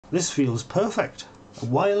This feels perfect. A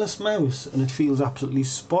wireless mouse, and it feels absolutely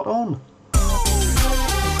spot on.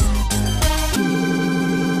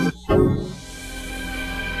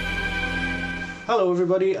 Hello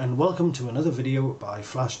everybody, and welcome to another video by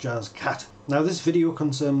Flash Jazz Cat. Now this video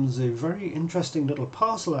concerns a very interesting little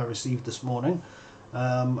parcel I received this morning.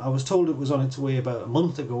 I was told it was on its way about a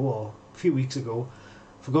month ago or a few weeks ago.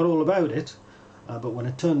 Forgot all about it, but when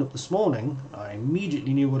it turned up this morning I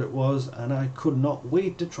immediately knew what it was and I could not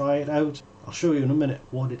wait to try it out. I'll show you in a minute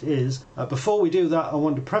what it is. Before we do that, I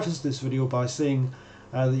want to preface this video by saying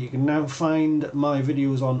that you can now find my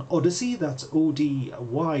videos on Odyssey, that's ODYSEE.com,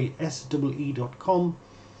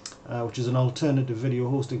 which is an alternative video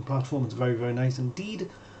hosting platform. It's very, very nice indeed.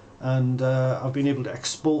 And I've been able to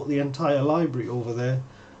export the entire library over there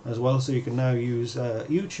as well, so you can now use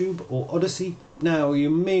YouTube or Odyssey. Now you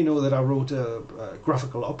may know that I wrote a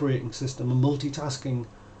graphical operating system, a multitasking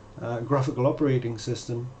graphical operating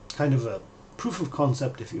system, kind of a proof of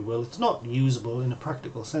concept if you will. It's not usable in a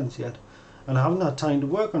practical sense yet, and I haven't had time to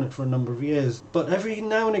work on it for a number of years, but every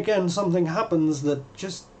now and again something happens that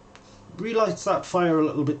just relights that fire a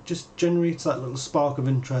little bit, just generates that little spark of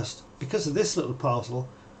interest. Because of this little parcel,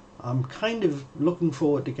 I'm kind of looking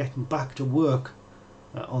forward to getting back to work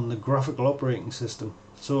on the graphical operating system.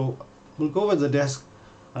 So we'll go over to the desk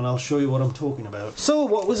and I'll show you what I'm talking about. So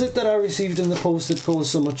what was it that I received in the post that caused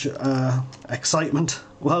so much excitement?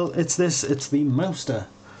 Well, it's this. It's the MouSTer,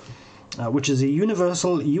 which is a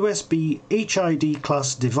universal USB HID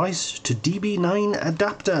class device to DB9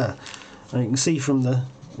 adapter. And you can see from the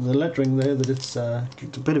lettering there that it's a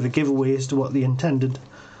bit of a giveaway as to what the intended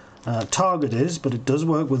target is, but it does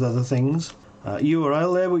work with other things.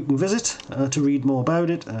 URL there we can visit to read more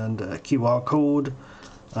about it, and QR code,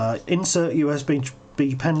 insert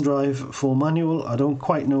USB pen drive for manual. I don't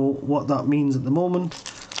quite know what that means at the moment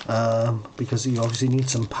because you obviously need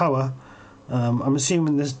some power. I'm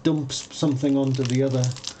assuming this dumps something onto the other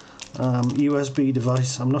USB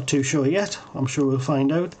device. I'm not too sure yet. I'm sure we'll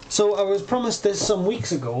find out. So I was promised this some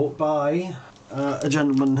weeks ago by a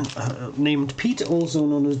gentleman named Pete, also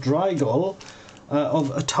known as Duratool, of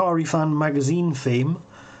Atari Fan magazine fame,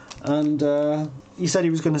 and he said he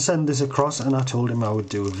was going to send this across, and I told him I would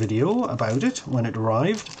do a video about it when it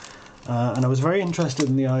arrived. And I was very interested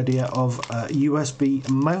in the idea of a USB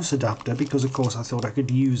mouse adapter because of course I thought I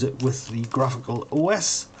could use it with the graphical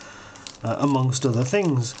OS amongst other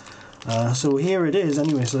things. So here it is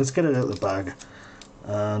anyway, so let's get it out of the bag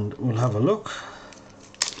and we'll have a look.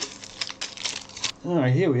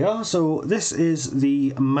 Alright, here we are. So this is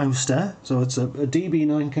the MouSTer. So it's a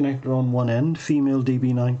DB9 connector on one end, female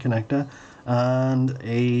DB9 connector, and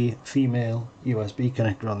a female USB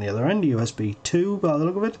connector on the other end, USB 2 by the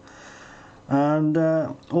look of it. And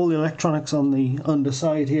all the electronics on the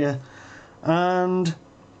underside here, and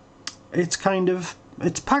it's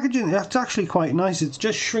packaging, it's actually quite nice. It's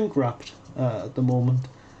just shrink wrapped at the moment,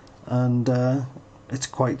 and it's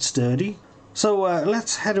quite sturdy. So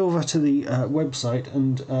let's head over to the website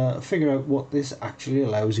and figure out what this actually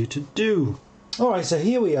allows you to do. Alright, so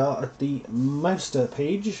here we are at the MouSTer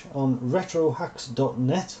page on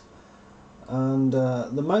retrohacks.net. And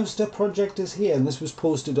the MouSTer project is here, and this was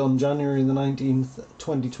posted on January the 19th,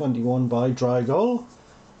 2021 by Duratool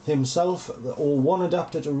himself, or one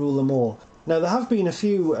adapter to rule them all. Now there have been a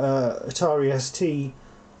few Atari ST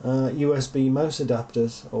USB mouse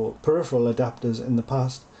adapters, or peripheral adapters in the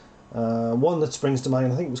past. One that springs to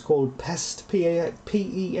mind, I think it was called PEST,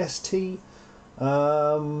 P-E-S-T.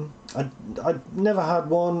 I'd never had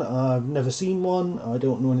one, I've never seen one, I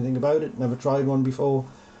don't know anything about it, never tried one before.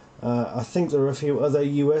 I think there are a few other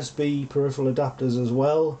USB peripheral adapters as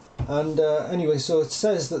well. And anyway, so it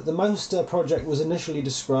says that the MouSTer project was initially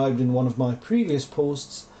described in one of my previous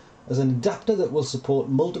posts as an adapter that will support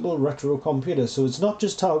multiple retro computers. So it's not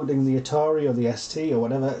just targeting the Atari or the ST or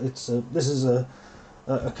whatever. This is a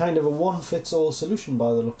kind of a one-fits-all solution by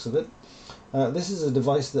the looks of it. This is a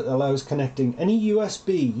device that allows connecting any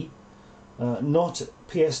USB, not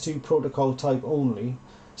PS2 protocol type only.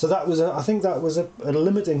 So that was I think that was a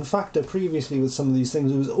limiting factor previously with some of these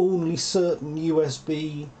things. It was only certain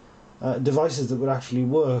USB devices that would actually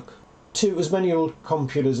work to as many old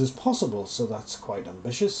computers as possible, so that's quite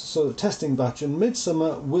ambitious. So the testing batch in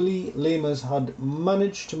midsummer, Willy had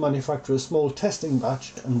managed to manufacture a small testing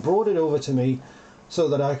batch and brought it over to me so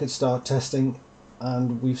that I could start testing,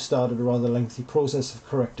 and we've started a rather lengthy process of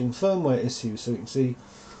correcting firmware issues. So you can see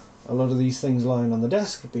a lot of these things lying on the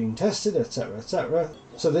desk being tested, etc, etc.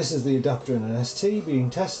 So this is the adapter in an ST being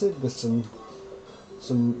tested with some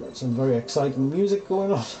very exciting music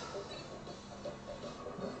going on.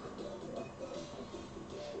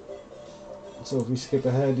 So if we skip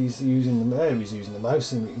ahead, he's using the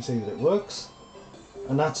mouse, and we can see that it works.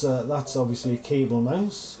 And that's obviously a cable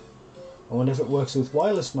mouse. I wonder if it works with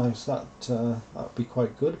wireless mouse. That'd be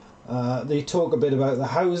quite good. They talk a bit about the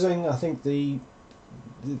housing. I think the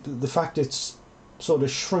fact it's sort of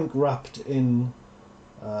shrink wrapped in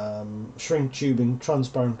shrink tubing,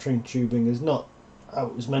 transparent shrink tubing, is not how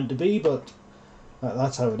it was meant to be, but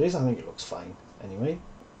that's how it is. I think it looks fine anyway.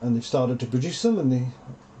 And they've started to produce them, and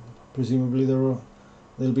presumably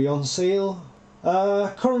they'll be on sale.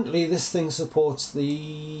 Currently this thing supports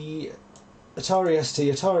the Atari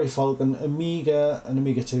ST, Atari Falcon, Amiga and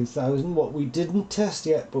Amiga 2000. What we didn't test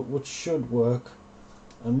yet but which should work,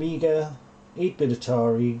 Amiga, 8-bit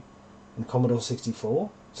Atari and Commodore 64.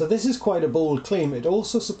 So this is quite a bold claim. It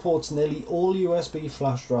also supports nearly all USB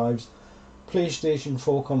flash drives, PlayStation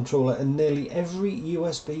 4 controller and nearly every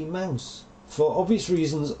USB mouse. For obvious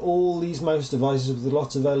reasons, all these mouse devices with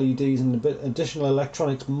lots of LEDs and a bit additional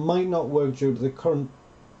electronics might not work due to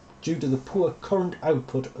the poor current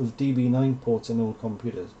output of DB9 ports in old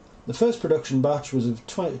computers. The first production batch was of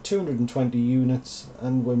 220 units,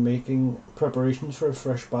 and we're making preparations for a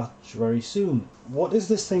fresh batch very soon. What is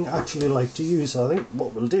this thing actually like to use? So I think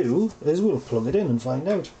what we'll do is we'll plug it in and find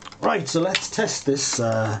out. Right, so let's test this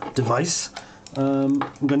device. I'm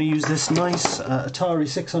going to use this nice Atari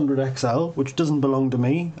 600 XL, which doesn't belong to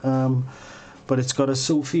me, but it's got a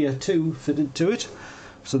Sophia 2 fitted to it,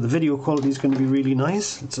 so the video quality is going to be really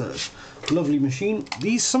nice. It's a lovely machine.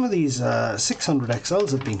 Some of these 600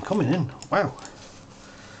 XLs have been coming in. Wow,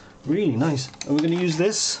 really nice. And we're going to use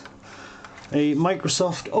this, a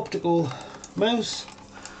Microsoft optical mouse,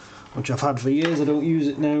 which I've had for years. I don't use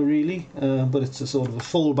it now really, but it's a sort of a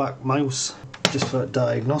fallback mouse just for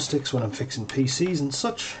diagnostics when I'm fixing PCs and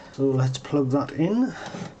such. So let's plug that in.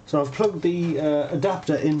 So I've plugged the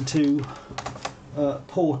adapter into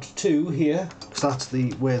port 2 here, because that's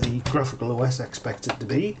where the graphical OS expects it to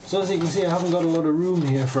be. So as you can see, I haven't got a lot of room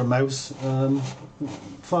here for a mouse,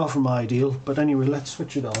 far from ideal, but anyway, let's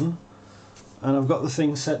switch it on. And I've got the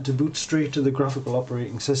thing set to boot straight to the graphical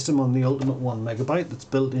operating system on the Ultimate 1 MB that's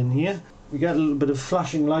built in here. We get a little bit of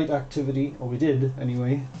flashing light activity, or we did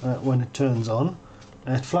anyway, when it turns on.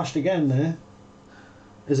 It flashed again there.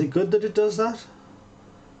 Is it good that it does that?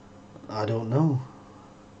 I don't know.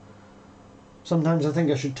 Sometimes I think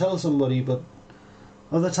I should tell somebody, but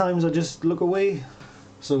other times I just look away.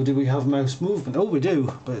 So do we have mouse movement? Oh, we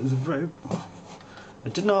do, but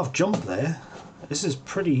it didn't have jump there. This is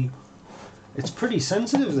it's pretty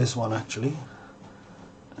sensitive, this one actually.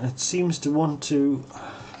 It seems to want to...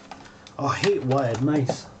 Oh, I hate wired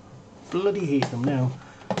mice. Bloody hate them now.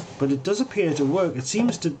 But it does appear to work. It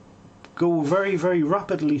seems to go very, very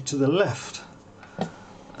rapidly to the left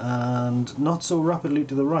and not so rapidly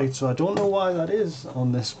to the right. So I don't know why that is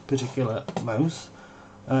on this particular mouse.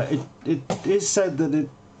 It is said that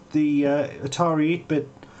the Atari 8-bit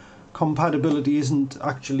compatibility isn't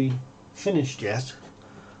actually finished yet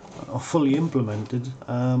or fully implemented.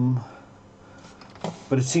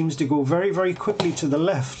 But it seems to go very, very quickly to the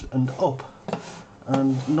left and up,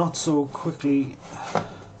 and not so quickly.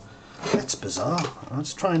 That's bizarre.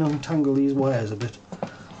 Let's try and untangle these wires a bit.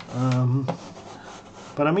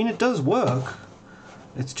 But I mean, it does work.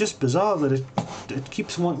 It's just bizarre that it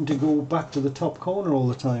keeps wanting to go back to the top corner all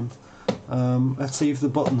the time. Let's see if the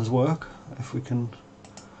buttons work. If we can.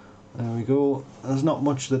 There we go. There's not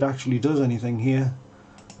much that actually does anything here.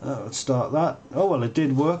 Let's start that. Oh well, it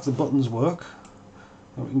did work. The buttons work.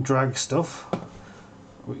 We can drag stuff.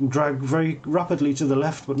 We can drag very rapidly to the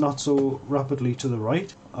left, but not so rapidly to the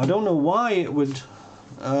right. I don't know why it would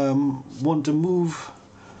want to move.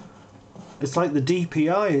 It's like the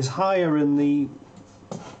DPI is higher in the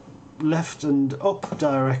left and up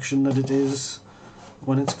direction than it is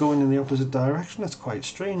when it's going in the opposite direction. That's quite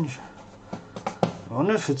strange. I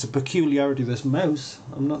wonder if it's a peculiarity of this mouse.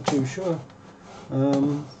 I'm not too sure.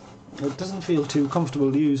 It doesn't feel too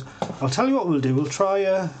comfortable to use. I'll tell you what we'll do. Let's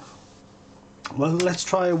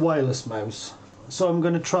try a wireless mouse. So I'm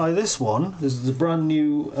going to try this one. This is a brand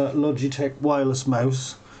new Logitech wireless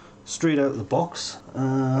mouse, straight out of the box.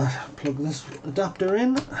 Plug this adapter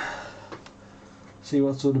in. See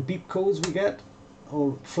what sort of beep codes we get,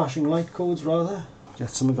 or flashing light codes rather.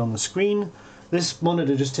 Get something on the screen. This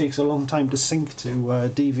monitor just takes a long time to sync to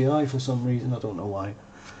DVI for some reason. I don't know why.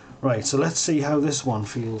 Right, so let's see how this one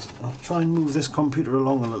feels. I'll try and move this computer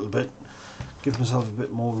along a little bit, give myself a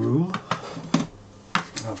bit more room.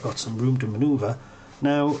 I've got some room to manoeuvre.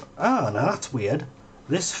 Now that's weird.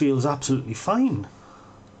 This feels absolutely fine.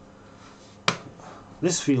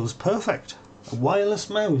 This feels perfect. A wireless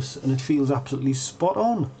mouse, and it feels absolutely spot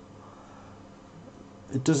on.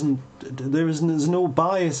 it doesn't. There's no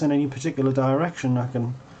bias in any particular direction. I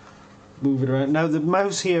can move it around. Now the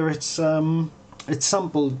mouse here, it's poled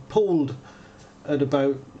at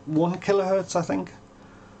about 1 kilohertz, I think.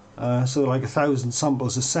 So like 1,000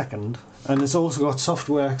 samples a second, and it's also got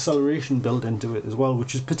software acceleration built into it as well,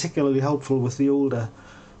 which is particularly helpful with the older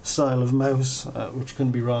style of mouse, which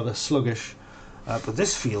can be rather sluggish. But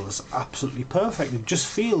this feels absolutely perfect. It just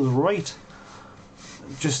feels right.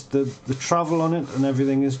 Just the travel on it and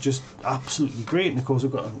everything is just absolutely great. And of course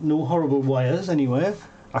we've got no horrible wires anywhere.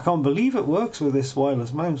 I can't believe it works with this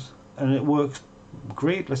wireless mouse, and it works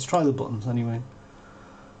great. Let's try the buttons anyway.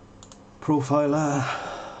 Profiler.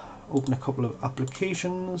 Open a couple of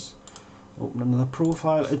applications. Open another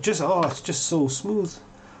profile. It's just so smooth.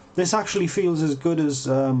 This actually feels as good as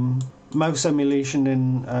mouse emulation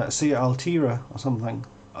in say Altera or something.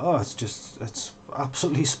 Oh, it's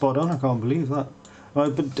absolutely spot on. I can't believe that.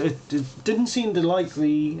 But it didn't seem to like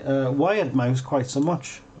the wired mouse quite so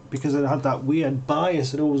much, because it had that weird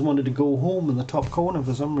bias. It always wanted to go home in the top corner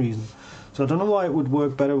for some reason. So I don't know why it would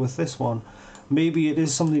work better with this one. Maybe it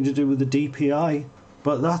is something to do with the DPI.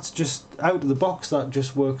 But that's just out of the box, that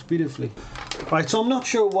just works beautifully. Right, so I'm not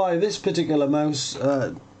sure why this particular mouse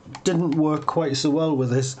didn't work quite so well with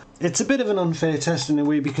this. It's a bit of an unfair test in a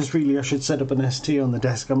way, because really I should set up an ST on the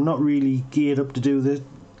desk. I'm not really geared up to do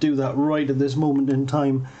that right at this moment in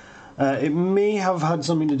time. It may have had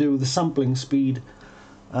something to do with the sampling speed.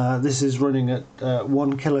 This is running at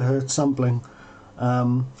 1 kilohertz sampling.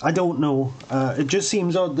 I don't know. It just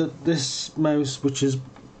seems odd that this mouse, which is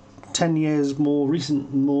 10 years more recent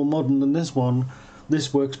and more modern than this one,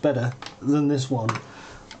 this works better than this one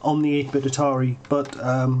on the 8-bit Atari. But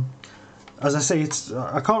as I say,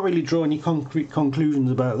 I can't really draw any concrete conclusions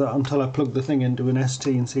about that until I plug the thing into an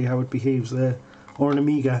ST and see how it behaves there, or an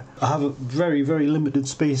Amiga. I have a very, very limited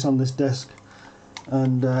space on this desk,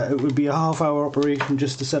 and it would be a half-hour operation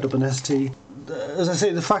just to set up an ST. As I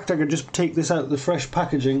say, the fact I could just take this out of the fresh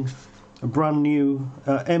packaging, a brand new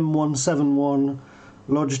M171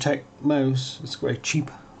 Logitech mouse, it's a very cheap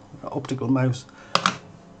optical mouse,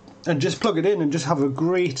 and just plug it in and just have a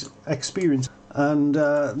great experience. And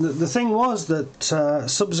the thing was that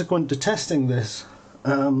subsequent to testing this,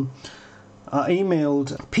 I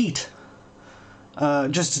emailed Pete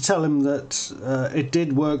just to tell him that it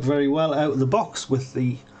did work very well out of the box with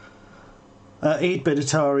the 8-bit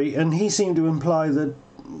Atari, and he seemed to imply that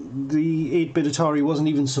the 8-bit Atari wasn't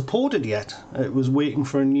even supported yet. It was waiting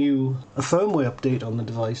for a firmware update on the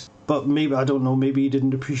device. But maybe, I don't know, maybe he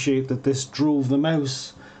didn't appreciate that this drove the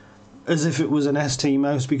mouse as if it was an ST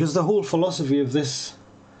mouse, because the whole philosophy of this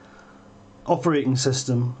operating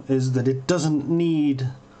system is that it doesn't need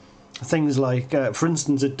things like, for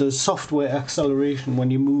instance, it does software acceleration when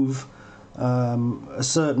you move a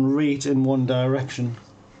certain rate in one direction.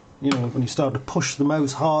 You know, when you start to push the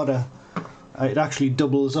mouse harder, it actually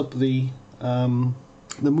doubles up the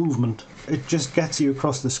movement. It just gets you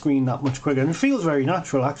across the screen that much quicker, and it feels very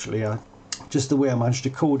natural actually. Just the way I managed to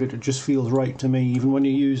code it, it just feels right to me, even when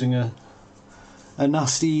you're using a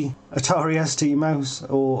nasty Atari ST mouse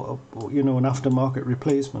or you know, an aftermarket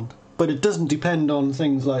replacement. But it doesn't depend on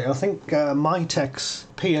things like, I think Mytek's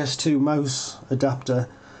PS2 mouse adapter,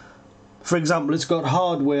 for example, it's got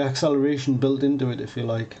hardware acceleration built into it, if you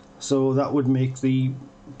like. So that would make the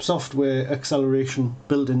software acceleration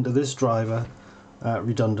built into this driver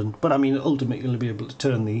redundant. But I mean, ultimately you'll be able to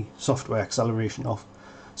turn the software acceleration off.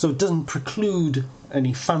 So it doesn't preclude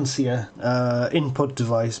any fancier input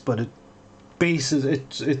device, but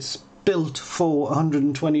it's built for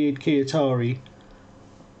 128K Atari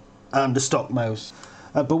and a stock mouse.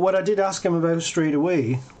 But what I did ask him about straight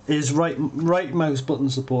away is right mouse button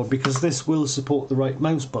support, because this will support the right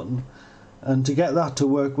mouse button, and to get that to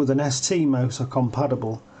work with an ST mouse or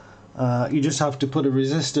compatible, you just have to put a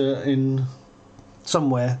resistor in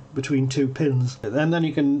somewhere between two pins, and then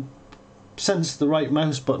you can sense the right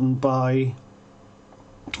mouse button by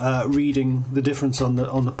reading the difference on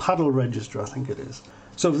the paddle register, I think it is.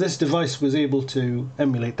 So if this device was able to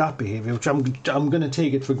emulate that behaviour, which I'm going to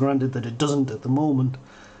take it for granted that it doesn't at the moment,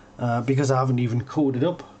 because I haven't even coded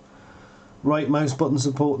up right mouse button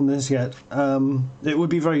support in this yet, it would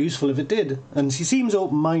be very useful if it did. And she seems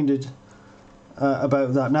open-minded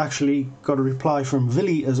about that, and actually got a reply from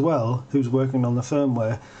Willy as well, who's working on the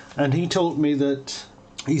firmware, and he told me that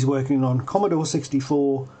he's working on Commodore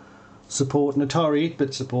 64 support and Atari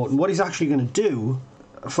 8-bit support, and what he's actually going to do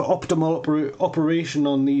for optimal operation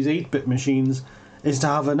on these 8-bit machines is to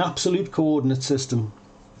have an absolute coordinate system.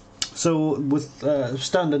 So with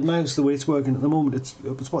standard mouse, the way it's working at the moment,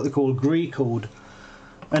 it's what they call grey code,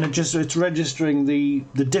 and it's registering the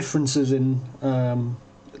differences in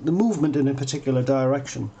the movement in a particular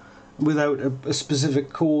direction without a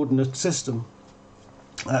specific coordinate system.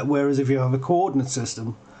 Whereas if you have a coordinate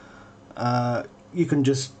system, you can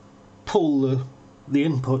just pull the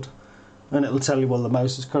input and it'll tell you, well, the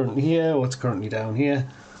mouse is currently here or it's currently down here.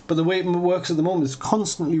 But the way it works at the moment is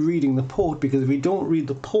constantly reading the port, because if you don't read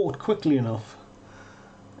the port quickly enough,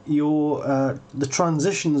 the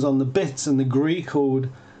transitions on the bits and the grey code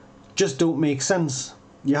just don't make sense.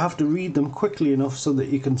 You have to read them quickly enough so that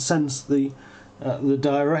you can sense the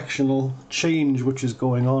directional change which is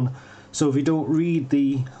going on. So if you don't read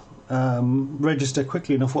the register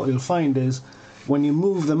quickly enough, what you'll find is when you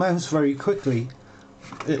move the mouse very quickly,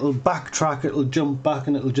 it'll backtrack, it'll jump back,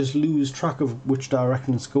 and it'll just lose track of which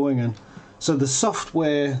direction it's going in. So the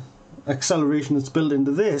software acceleration that's built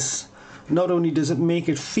into this, not only does it make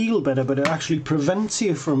it feel better, but it actually prevents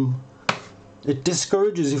you from, it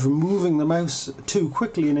discourages you from moving the mouse too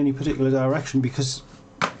quickly in any particular direction, because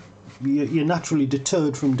you're naturally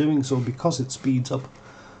deterred from doing so because it speeds up.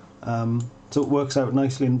 So it works out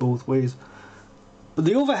nicely in both ways. But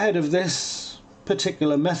the overhead of this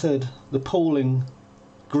particular method, the polling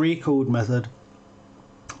grey code method,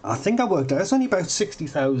 I think I worked out it's only about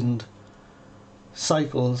 60,000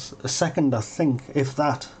 cycles a second, I think, if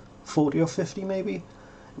that, 40 or 50 maybe,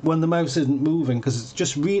 when the mouse isn't moving, because it's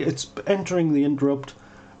just it's entering the interrupt,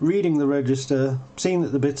 reading the register, seeing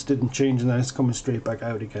that the bits didn't change, and then it's coming straight back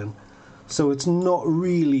out again. So it's not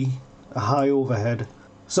really a high overhead.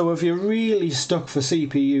 So if you're really stuck for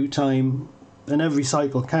CPU time and every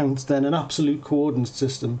cycle counts, then an absolute coordinate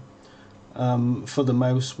system for the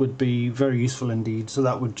mouse would be very useful indeed. So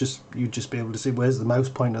that would you'd just be able to see where's the mouse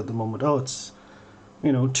pointer at the moment. Oh, it's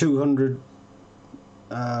 200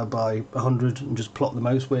 by 100, and just plot the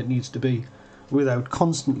mouse where it needs to be without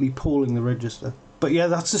constantly polling the register. But yeah,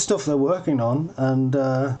 that's the stuff they're working on,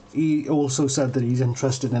 and he also said that he's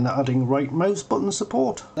interested in adding right mouse button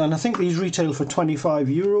support. And I think these retail for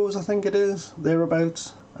 €25, I think it is,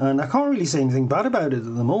 thereabouts. And I can't really say anything bad about it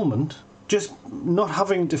at the moment. Just not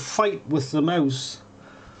having to fight with the mouse,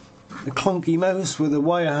 the clunky mouse with a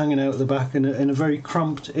wire hanging out the back in a very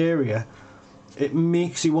cramped area, it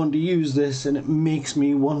makes you want to use this, and it makes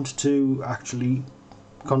me want to actually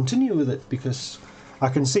continue with it, because I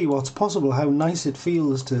can see what's possible, how nice it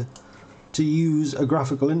feels to use a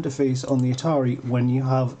graphical interface on the Atari when you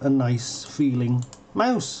have a nice feeling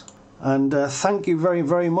mouse. And thank you very,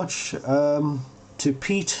 very much to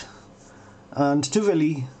Pete and to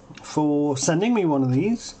Willy for sending me one of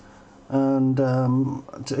these, and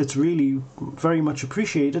it's really very much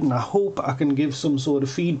appreciated, and I hope I can give some sort of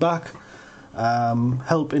feedback,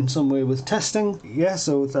 help in some way with testing. Yeah,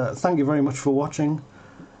 so thank you very much for watching,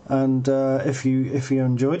 and if you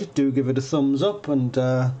enjoyed it, do give it a thumbs up, and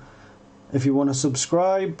if you want to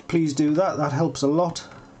subscribe, please do that. That helps a lot.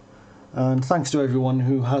 And thanks to everyone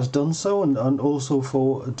who has done so, and also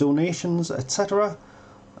for donations, etc.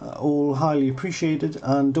 All highly appreciated.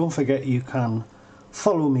 And don't forget, you can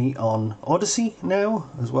follow me on Odyssey now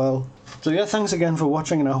as well. So yeah, thanks again for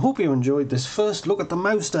watching, and I hope you enjoyed this first look at the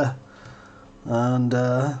MouSTer. And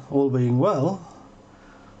all being well,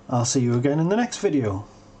 I'll see you again in the next video.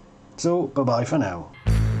 So bye bye for now.